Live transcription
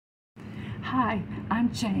Hi,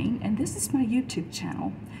 I'm Jane, and this is my YouTube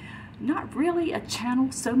channel. Not really a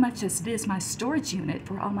channel so much as it is my storage unit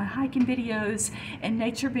for all my hiking videos and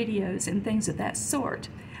nature videos and things of that sort.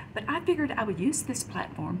 But I figured I would use this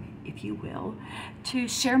platform, if you will, to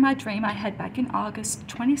share my dream I had back in August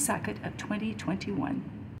 22nd of 2021.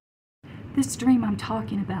 This dream I'm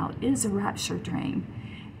talking about is a rapture dream,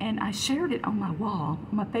 and I shared it on my wall,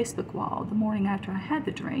 on my Facebook wall, the morning after I had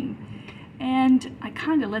the dream. And I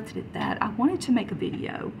kind of left it at that. I wanted to make a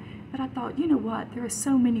video, but I thought, you know what, there are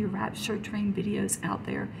so many rapture dream videos out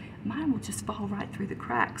there, mine will just fall right through the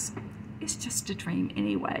cracks. It's just a dream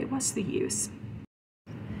anyway, what's the use?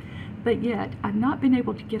 But yet, I've not been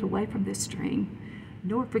able to get away from this dream,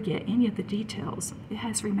 nor forget any of the details. It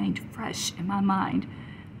has remained fresh in my mind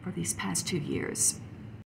for these past 2 years.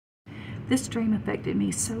 This dream affected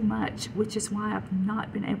me so much, which is why I've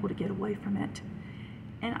not been able to get away from it.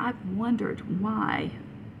 And I've wondered why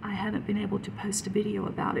I haven't been able to post a video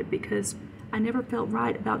about it, because I never felt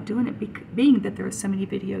right about doing it, being that there are so many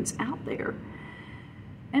videos out there.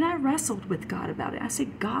 And I wrestled with God about it. I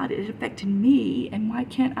said, God, it affected me, and why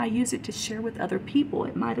can't I use it to share with other people?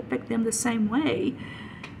 It might affect them the same way.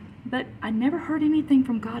 But I never heard anything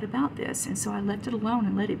from God about this, and so I left it alone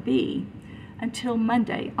and let it be until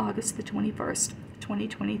Monday, August the 21st,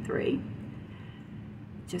 2023.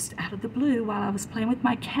 Just out of the blue, while I was playing with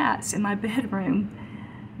my cats in my bedroom,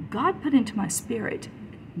 God put into my spirit,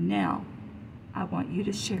 now I want you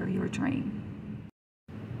to share your dream.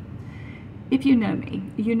 If you know me,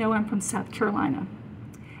 you know I'm from South Carolina.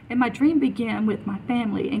 And my dream began with my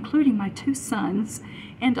family, including my 2 sons,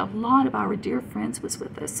 and a lot of our dear friends was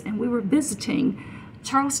with us. And we were visiting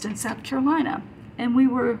Charleston, South Carolina. And we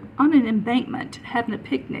were on an embankment having a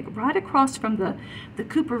picnic right across from the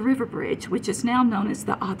Cooper River Bridge, which is now known as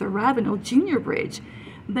the Arthur Ravenel Jr. Bridge.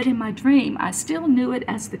 But in my dream, I still knew it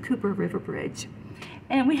as the Cooper River Bridge.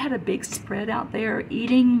 And we had a big spread out there,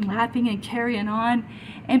 eating, laughing, and carrying on.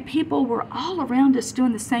 And people were all around us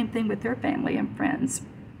doing the same thing with their family and friends.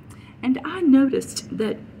 And I noticed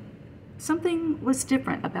that something was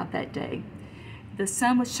different about that day. The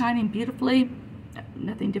sun was shining beautifully.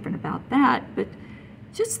 Nothing different about that, but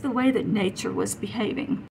just the way that nature was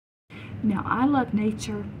behaving. Now, I love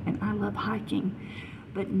nature and I love hiking,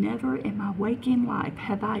 but never in my waking life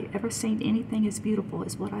have I ever seen anything as beautiful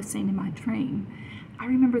as what I've seen in my dream. I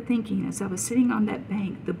remember thinking as I was sitting on that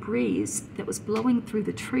bank, the breeze that was blowing through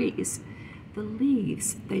the trees, the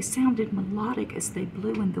leaves, they sounded melodic as they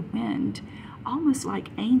blew in the wind, almost like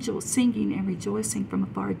angels singing and rejoicing from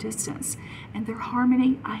a far distance. And their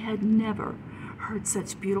harmony, I had never heard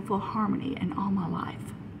such beautiful harmony in all my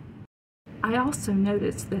life. I also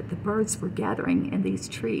noticed that the birds were gathering in these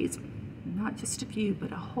trees, not just a few,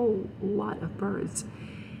 but a whole lot of birds.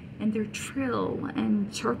 And their trill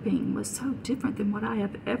and chirping was so different than what I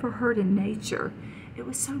have ever heard in nature. It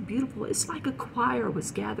was so beautiful. It's like a choir was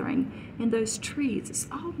gathering in those trees. It's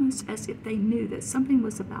almost as if they knew that something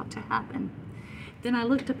was about to happen. Then I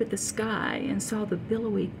looked up at the sky and saw the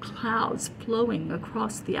billowy clouds flowing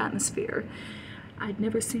across the atmosphere. I'd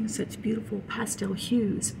never seen such beautiful pastel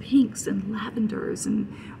hues, pinks and lavenders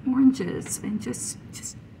and oranges and just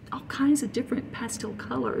all kinds of different pastel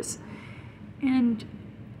colors. And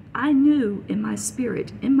I knew in my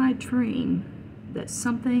spirit, in my dream, that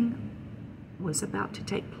something was about to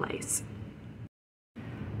take place.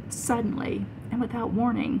 Suddenly, and without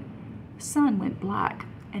warning, the sun went black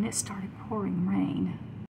and it started pouring rain.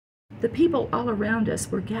 The people all around us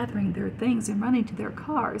were gathering their things and running to their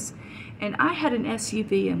cars. And I had an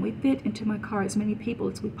SUV and we fit into my car as many people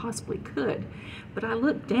as we possibly could. But I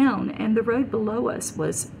looked down and the road below us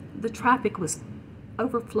the traffic was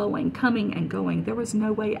overflowing, coming and going. There was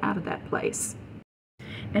no way out of that place.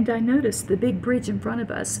 And I noticed the big bridge in front of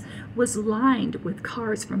us was lined with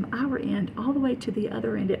cars from our end all the way to the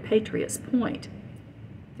other end at Patriots Point.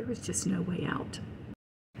 There was just no way out.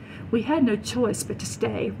 We had no choice but to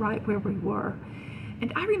stay right where we were.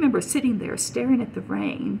 And I remember sitting there staring at the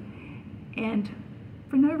rain, and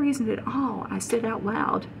for no reason at all, I said out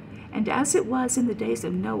loud, "And as it was in the days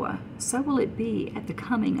of Noah, so will it be at the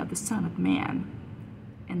coming of the Son of Man."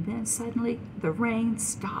 And then suddenly the rain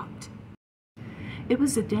stopped. It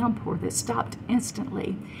was a downpour that stopped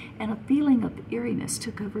instantly, and a feeling of eeriness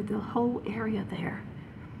took over the whole area there.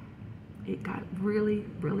 It got really,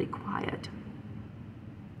 really quiet.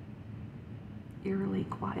 Eerily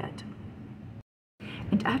quiet.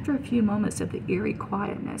 And after a few moments of the eerie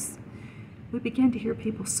quietness, we began to hear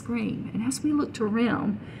people scream. And as we looked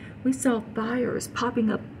around, we saw fires popping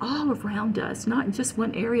up all around us, not in just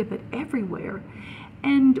one area, but everywhere.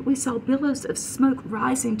 And we saw billows of smoke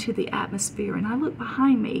rising to the atmosphere, and I looked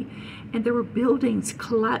behind me, and there were buildings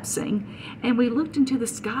collapsing, and we looked into the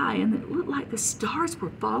sky, and it looked like the stars were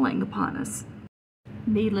falling upon us.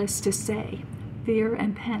 Needless to say, fear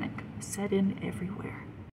and panic set in everywhere.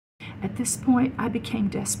 At this point, I became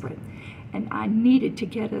desperate, and I needed to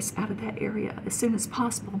get us out of that area as soon as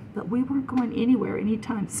possible, but we weren't going anywhere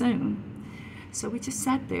anytime soon. So we just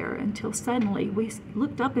sat there until suddenly we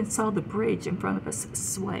looked up and saw the bridge in front of us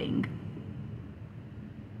swaying.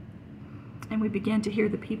 And we began to hear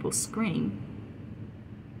the people scream.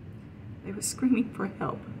 They were screaming for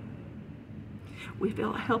help. We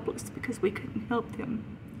felt helpless because we couldn't help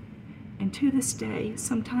them. And to this day,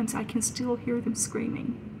 sometimes I can still hear them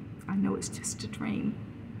screaming. I know it's just a dream,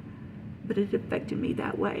 but it affected me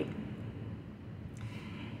that way.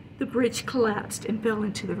 The bridge collapsed and fell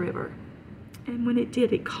into the river. And when it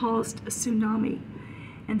did, it caused a tsunami.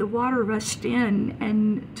 And the water rushed in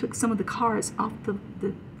and took some of the cars off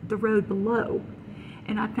the road below.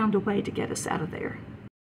 And I found a way to get us out of there.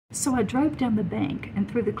 So I drove down the bank and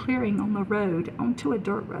through the clearing on the road onto a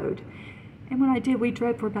dirt road. And when I did, we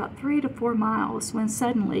drove for about 3 to 4 miles when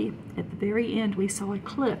suddenly, at the very end, we saw a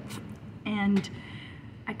cliff. And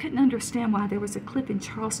I couldn't understand why there was a cliff in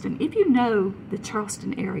Charleston. If you know the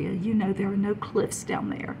Charleston area, you know there are no cliffs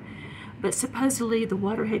down there. But supposedly the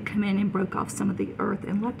water had come in and broke off some of the earth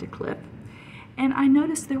and left a cliff. And I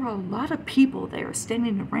noticed there were a lot of people there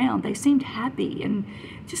standing around. They seemed happy and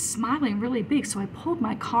just smiling really big. So I pulled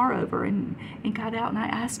my car over and got out, and I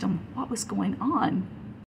asked them what was going on.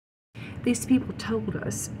 These people told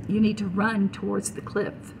us, you need to run towards the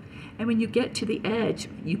cliff. And when you get to the edge,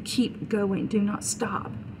 you keep going, do not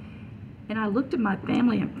stop. And I looked at my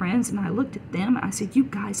family and friends, and I looked at them, and I said, you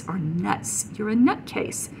guys are nuts. You're a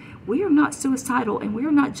nutcase. We are not suicidal, and we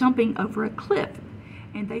are not jumping over a cliff.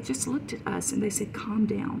 And they just looked at us, and they said, calm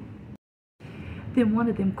down. Then one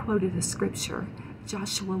of them quoted a scripture,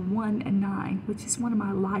 Joshua 1:9, which is one of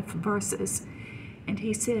my life verses. And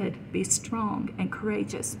he said, be strong and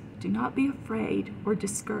courageous. Do not be afraid or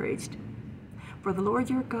discouraged. For the Lord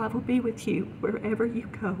your God will be with you wherever you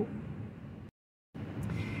go.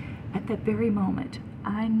 At that very moment,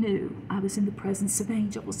 I knew I was in the presence of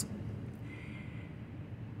angels.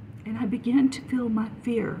 And I began to feel my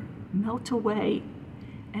fear melt away,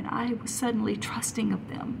 and I was suddenly trusting of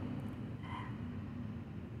them.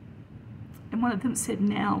 And one of them said,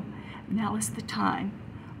 now is the time.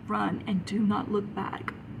 Run and do not look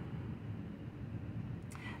back.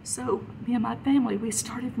 So me and my family, we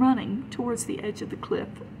started running towards the edge of the cliff.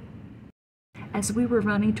 As we were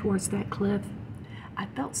running towards that cliff, I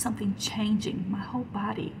felt something changing. My whole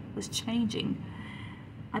body was changing.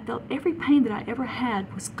 I felt every pain that I ever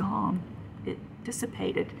had was gone. It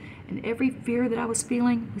dissipated, and every fear that I was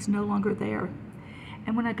feeling was no longer there.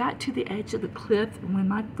 And when I got to the edge of the cliff, and when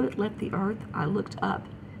my foot left the earth, I looked up,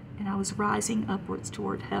 and I was rising upwards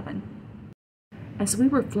toward heaven. As we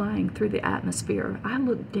were flying through the atmosphere, I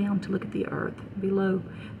looked down to look at the earth. Below,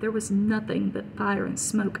 there was nothing but fire and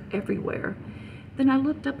smoke everywhere. Then I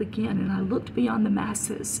looked up again, and I looked beyond the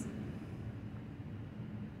masses.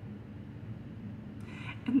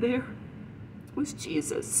 And there was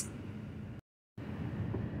Jesus.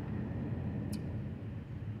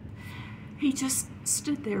 He just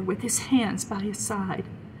stood there with his hands by his side,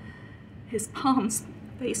 his palms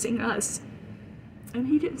facing us. And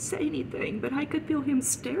he didn't say anything, but I could feel him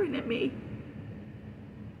staring at me.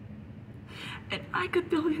 And I could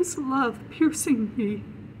feel his love piercing me.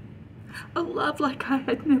 A love like I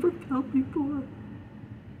had never felt before.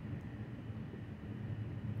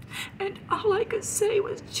 And all I could say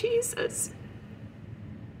was, Jesus.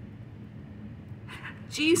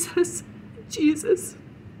 Jesus, Jesus.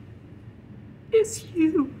 It's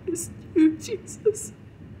you, Jesus.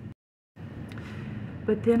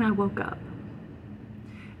 But then I woke up.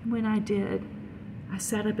 And when I did, I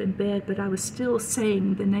sat up in bed, but I was still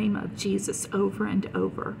saying the name of Jesus over and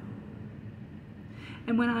over.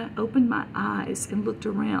 And when I opened my eyes and looked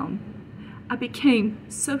around, I became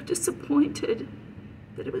so disappointed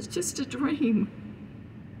that it was just a dream.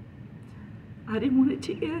 I didn't want it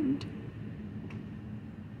to end.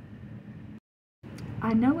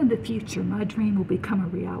 I know in the future my dream will become a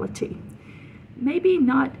reality. Maybe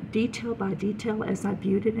not detail by detail as I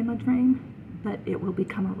viewed it in my dream, but it will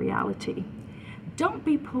become a reality. Don't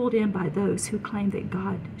be pulled in by those who claim that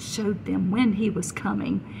God showed them when he was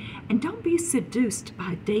coming. And don't be seduced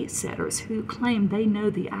by date setters who claim they know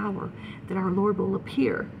the hour that our Lord will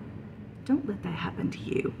appear. Don't let that happen to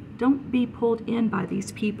you. Don't be pulled in by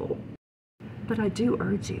these people. But I do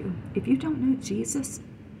urge you, if you don't know Jesus,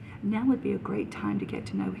 now would be a great time to get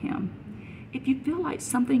to know him. If you feel like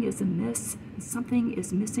something is amiss, something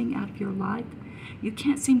is missing out of your life, you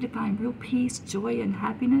can't seem to find real peace, joy, and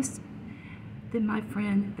happiness, then my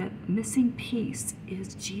friend, that missing piece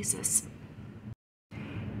is Jesus.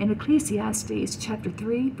 In Ecclesiastes chapter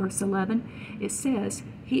 3, verse 11, it says,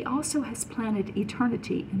 "He also has planted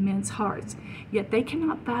eternity in men's hearts, yet they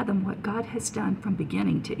cannot fathom what God has done from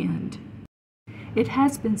beginning to end." It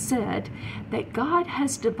has been said that God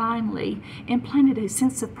has divinely implanted a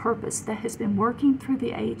sense of purpose that has been working through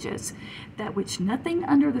the ages, that which nothing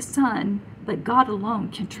under the sun but God alone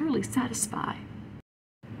can truly satisfy.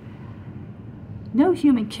 No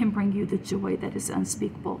human can bring you the joy that is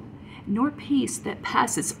unspeakable, nor peace that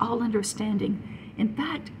passes all understanding. In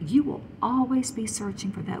fact, you will always be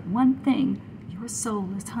searching for that one thing your soul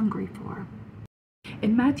is hungry for.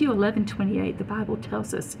 In Matthew 11:28, the Bible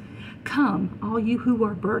tells us, "Come, all you who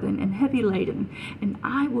are burdened and heavy laden, and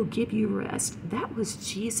I will give you rest." That was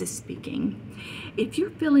Jesus speaking. If you're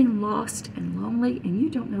feeling lost and lonely and you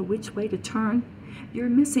don't know which way to turn, you're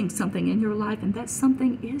missing something in your life, and that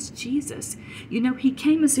something is Jesus. You know, he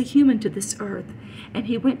came as a human to this earth, and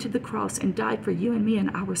he went to the cross and died for you and me and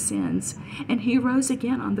our sins. And he rose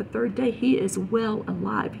again on the third day. He is well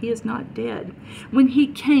alive. He is not dead. When he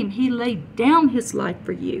came, he laid down his life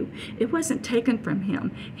for you. It wasn't taken from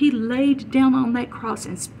him. He laid down on that cross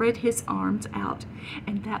and spread his arms out.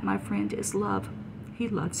 And that, my friend, is love. He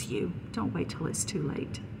loves you. Don't wait till it's too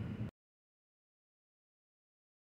late.